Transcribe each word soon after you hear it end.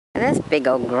this big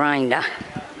old grinder.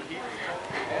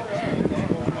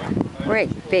 Great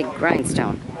big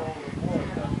grindstone.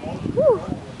 Woo,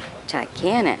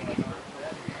 gigantic.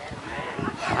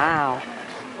 Wow.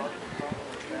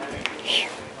 Whew.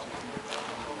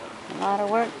 A lot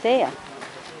of work there.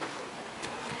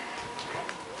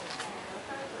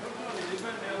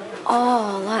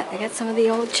 Oh, look, I got some of the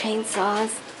old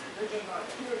chainsaws.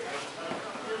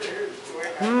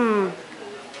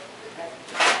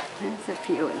 There's a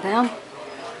few of them.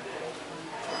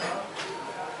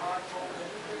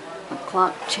 A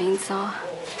clock chainsaw.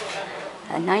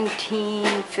 A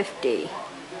 1950.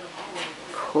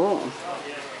 Cool.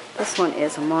 This one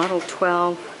is a Model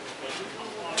 12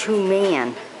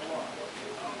 two-man.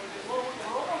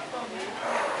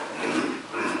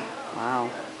 Wow.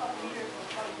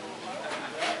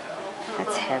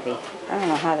 That's heavy. I don't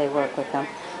know how they work with them.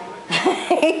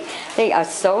 They are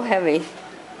so heavy.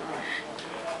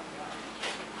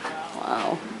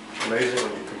 Wow. Amazing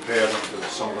when you compare them to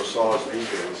some of the saws these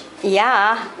days.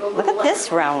 Yeah. Look at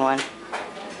this round one.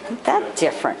 Isn't that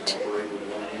different?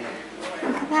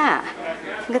 Look at that.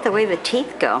 Look at the way the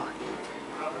teeth go.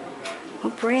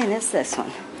 What brand is this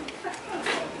one?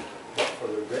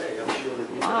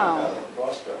 Wow.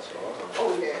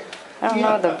 I don't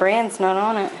know, the brand's not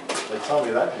on it. They tell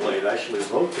me that blade actually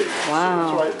rotates.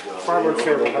 Wow. That's right. Farmer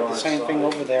Fair got the same thing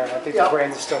over there, and I think the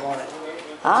brand is still on it.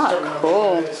 Ah,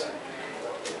 cool.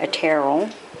 A Terrell.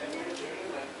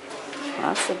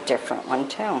 That's a different one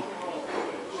too.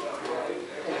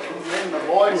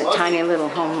 And a tiny little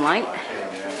home light.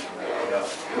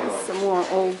 Some more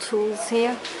old tools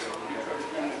here.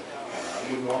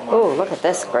 Oh, look at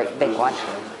this great big one.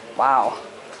 Wow.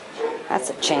 That's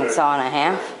a chainsaw and a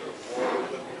half.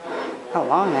 How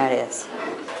long that is.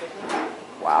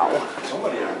 Wow.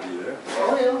 Somebody had to be there.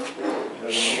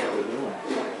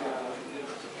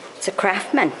 It's a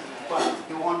Craftsman.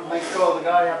 You want to make sure the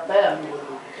guy up there.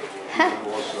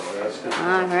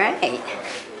 All right.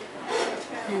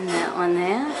 And that one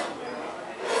there.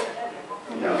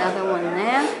 And another one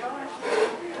there.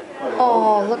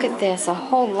 Oh, look at this. A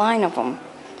whole line of them.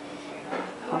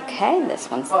 Okay, this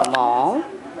one's the mall.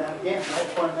 Put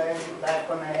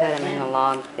them in the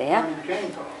log there.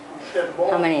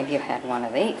 How many of you had one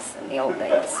of these in the old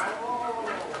days?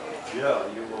 Yeah,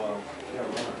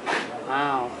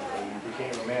 Wow. you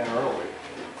became a man early.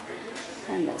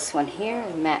 And this one here,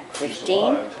 Mac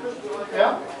 15.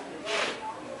 Yeah.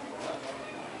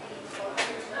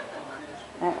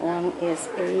 That one is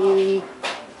a...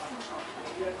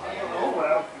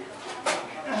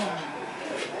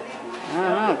 I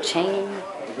don't know,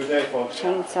 Good day, folks.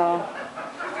 chainsaw.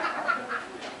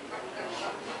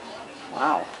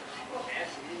 Wow.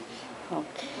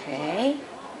 Okay.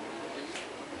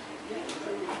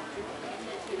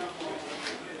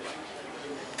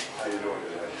 How you doing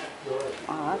today?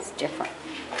 Wow, that's different.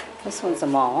 This one's a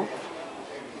mall.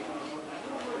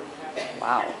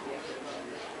 Wow.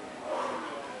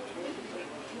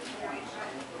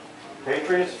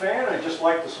 Patriots fan or just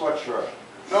like the sweatshirt?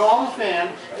 No, I'm a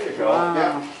fan. There you go. Wow.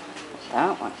 Yeah.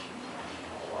 That one.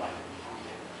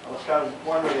 I was kind of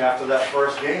wondering after that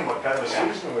first game what kind of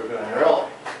season we were going to have. Really?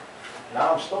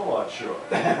 Now I'm still not sure.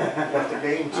 Got the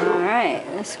game too. All right,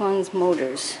 this one's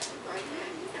motors.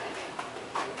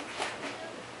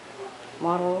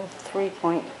 Model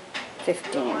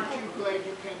 3.15.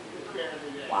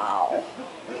 Wow.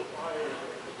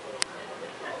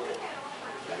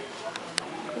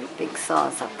 Great big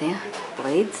saws up there.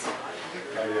 Blades.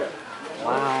 Oh, yeah.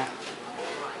 Wow.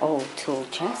 Old tool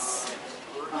chests.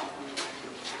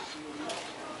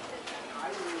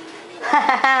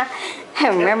 I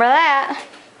remember that.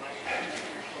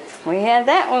 We had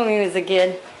that when we was a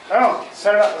kid. Oh,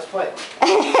 set it up, let's play.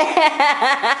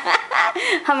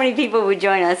 How many people would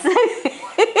join us?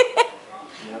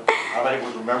 How many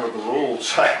would remember the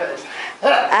rules?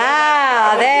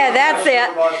 Ah, there, that's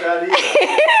it. About that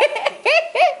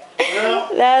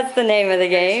either. That's the name of the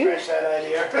game. Scratch that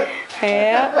idea.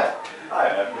 Yeah. I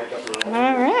have to make up the rules.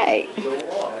 All right. So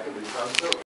long. That could be fun too.